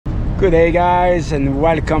Good day guys, and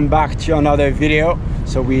welcome back to another video.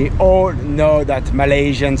 So we all know that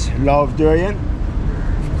Malaysians love durian.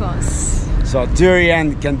 Of course. So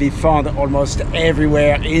durian can be found almost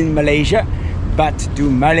everywhere in Malaysia, but do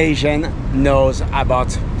Malaysians knows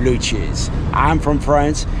about blue cheese? I'm from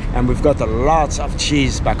France and we've got a lot of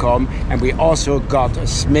cheese back home, and we also got a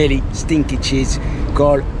smelly, stinky cheese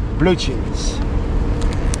called blue cheese.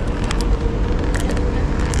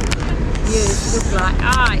 Look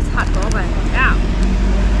like it's hot over. Yeah.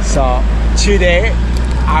 So today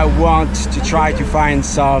I want to try to find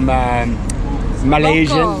some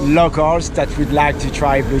Malaysian locals that would like to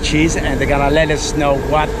try blue cheese, and they're gonna let us know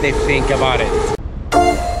what they think about it.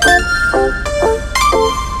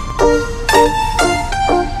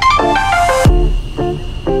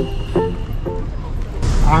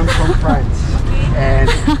 I'm from France. And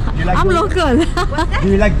you like I'm durian? local. Do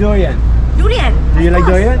you like durian? Durian. Do you like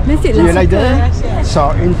durian? Do you like durian?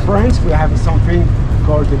 So in France we have something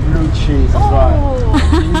called the blue cheese as well.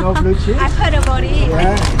 Do you know blue cheese? I've heard about it.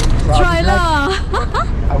 Yeah. So Try lah.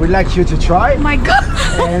 I would like you to try. My God.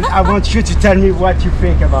 And I want you to tell me what you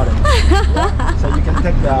think about it. Yeah? So you can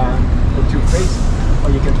take the toothpaste,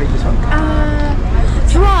 or you can take this one.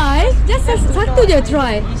 Try. Just satu je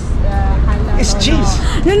try. It's cheese.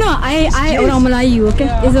 No, I orang Melayu, okay?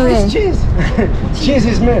 It's okay. It's cheese. Cheese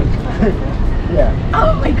is milk. Yeah.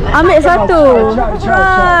 Oh my God. Ambil satu. Try.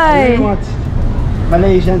 I really want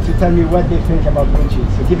Malaysians to tell me what they think about blue cheese.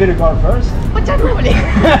 So give it a go first. Macam mana boleh?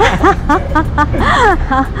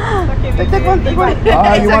 Take one.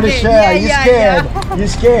 Oh, you want to share? You scared? You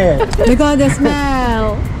scared? Because the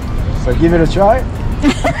smell. So give it a try.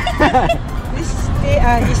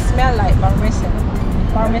 It smells like parmesan.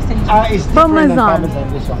 Parmesan cheese. It's different than Parmesan. parmesan.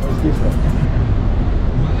 This one is different.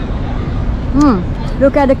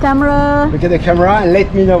 Look at the camera. Look at the camera and let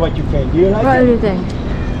me know what you think. Do you like What it? do you think?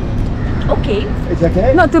 Okay, It's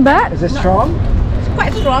okay? Not too bad. Is it strong? it's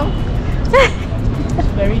quite strong. It's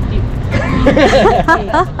very deep.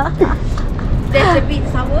 There's a bit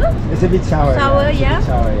sour, It's a bit sour. Sour, It's a yeah. bit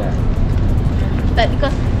sour, yeah. but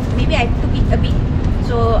because maybe I took it a bit,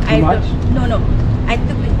 so Too much? No, I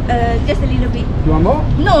took it just a little bit. You want more?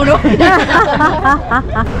 No.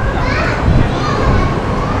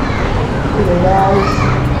 Hey guys,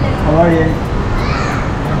 how are you?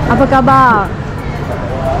 Apa khabar?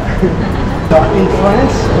 So in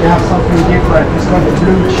France, we have something different. It's called the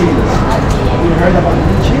blue cheese. Have you heard about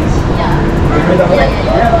blue cheese? Yeah. You heard about it?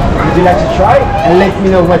 Yeah. Would you like to try? And let me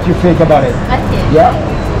know what you think about it. Okay. Yeah?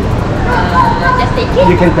 Just take it.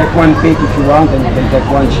 You can take one pig if you want, and you can take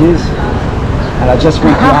one cheese. And I just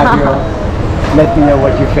want to have your, let me know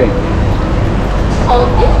what you think.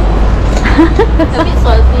 Salty. A bit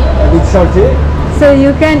salty. A bit salty? So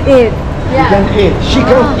you can eat. You can eat. She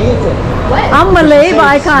can't eat it. What? I'm Malay, but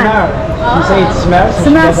I can't. You say it smells. So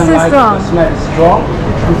Smells she doesn't too like strong. The smell is strong.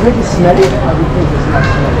 You think it's smelly, or you think it's not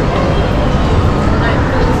smelly?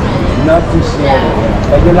 Not too smelly. Yeah.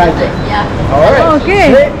 But you like it? Yeah. Alright. Okay.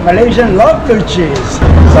 See, Malaysian love blue cheese.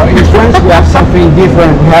 So in France we have something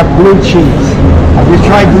different. We have blue cheese. Have you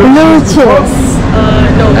tried blue cheese before?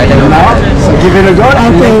 No, I don't No? So give it a go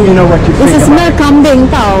and let me know what you think It's a smell about it. kambing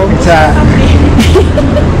tau. It's a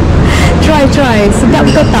Try. Sedap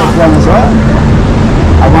ke tak? one as well.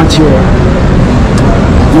 I want you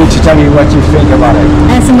to tell me what you think about it.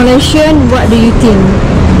 As a Malaysian, what do you think?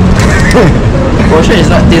 For sure it's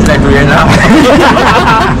not taste like durian now.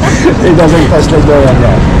 It doesn't taste like durian,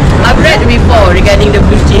 yeah. I've read before regarding the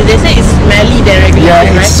blue cheese. They say it's smelly than regular Yeah,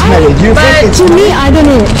 cheese, it's right? smelly. Do you But think it's To me, I don't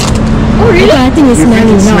know. Oh really? I think it's you think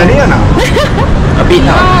smelly it's smelly now. or not? A bit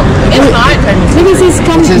now. It's not. Maybe it's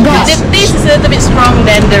got. The taste is a little bit strong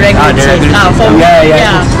than the regular the cheese. regular cheese. For me,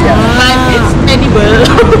 Yeah. But it's edible.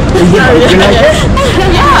 You like it?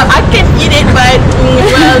 Yeah, I can eat it, but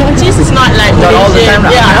well, cheese is not like Not all the Malaysian. time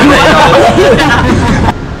lah. Yeah.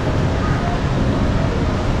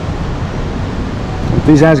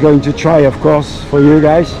 Fizah is going to try, of course, for you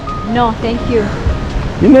guys. No, thank you.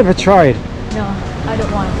 You never tried. No, I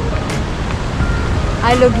don't want.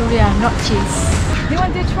 I love durian, not cheese. You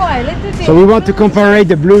want to try? Let's do this. So we want to compare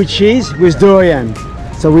the blue cheese with durian.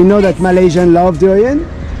 So we know that Malaysian love durian,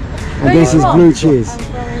 and Where this you is from? blue cheese.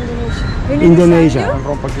 Indonesia. I'm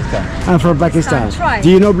from Pakistan. I'm from Pakistan. Try. Do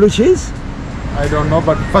you know blue cheese? I don't know,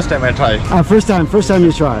 but first time I try. First time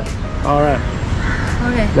you try. All right,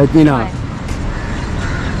 Okay. let me know. Try.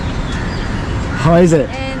 How is it?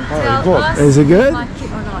 And Oh, tell good. us Is it good? if you like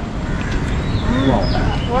it or not.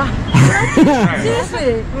 Wow.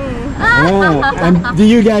 Seriously? Oh, and do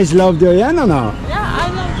you guys love durian or no? Yeah, I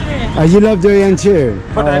love durian. You love durian too?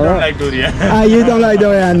 But I don't like durian. You don't like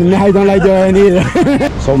durian? I don't like durian either.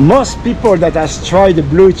 So most people that has tried the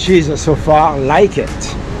blue cheese so far like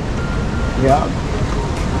it. Yeah.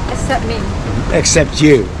 Except me. Except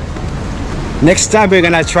you. Next time we're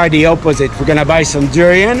gonna try the opposite. We're gonna buy some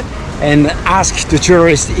durian and ask the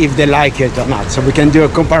tourists if they like it or not. So we can do a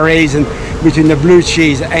comparison between the blue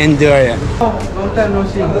cheese and durian. Long time no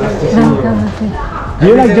see. Do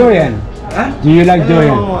you like durian? Huh? Do you like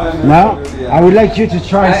durian? No? I would like you to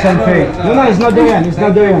try something. No, it's not durian. It's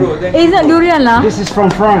not durian. It's not durian lah. This is from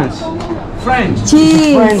France. French.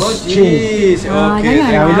 Cheese. French cheese. Okay.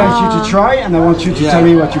 Yeah, I would like you to try, and I want you to tell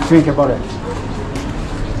me what you think about it.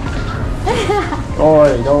 Don't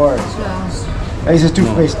worry, don't worry. It's a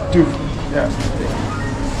toothpaste. Yeah.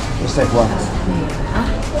 Just take one.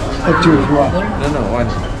 Take two if you want. No, one.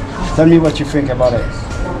 Tell me what you think about it.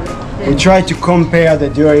 We try to compare the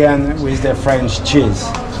durian with the French cheese.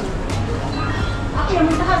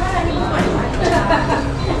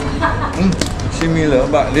 Similar,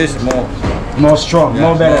 but this More strong,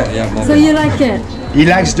 more better. So you like it? He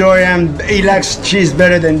likes durian. He likes cheese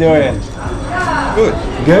better than durian. good.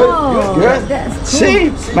 Good? Oh, Good? that's cool. See?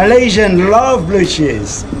 Malaysians love blue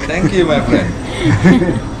cheese. Thank you, my friend.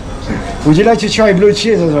 Would you like to try blue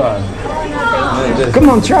cheese as well? Come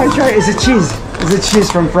on, try. It's a cheese. It's a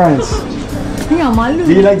cheese from France. Yeah, malu.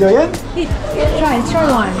 Do you like durian? Try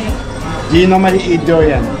one. Do you normally eat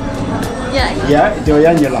durian? Yeah. Yeah,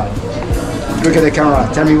 durian you like. Look at the camera.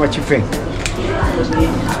 Tell me what you think.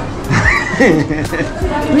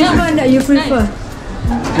 Which one that you prefer?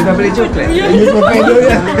 Sudah beli coklat? You prefer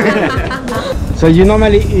durian? So you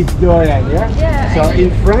normally eat durian, yeah? Yeah. So in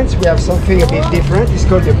France we have something a bit different. It's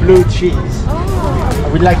called the blue cheese. I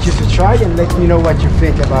would like you to try and let me know what you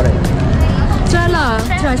think about it. Try lah.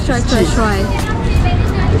 Try.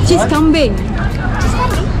 Cheese kambing.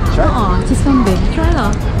 Try? Cheese kambing. Try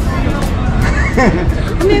lah.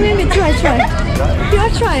 Maybe try. You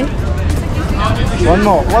try. One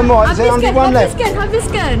more. There's only one left.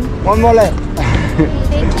 Habiskan. One more left.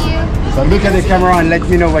 Thank you. So look at the camera and let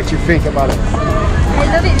me know what you think about it. I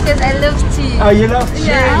love it because I love cheese. Oh, you love cheese?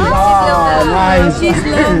 Yeah. Oh, nice. Cheese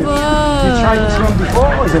lover. You tried this one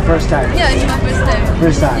before or is it the first time? Yeah, it's my first time.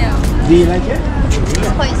 First time. Yeah. Do you like it?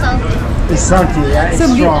 It's quite salty. It's salty, yeah? It's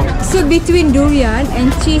strong. So between durian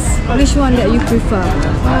and cheese, which one that you prefer?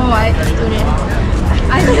 Oh, I love durian.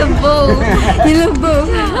 I love both. You love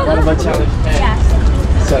both. What about you? Yeah.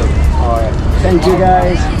 So, alright. Thank you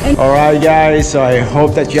guys. Alright guys, so I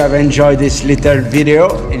hope that you have enjoyed this little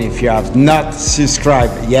video, and if you have not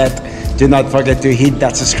subscribed yet, do not forget to hit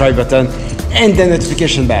that subscribe button and the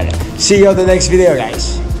notification bell. See you on the next video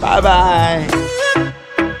guys. Bye bye.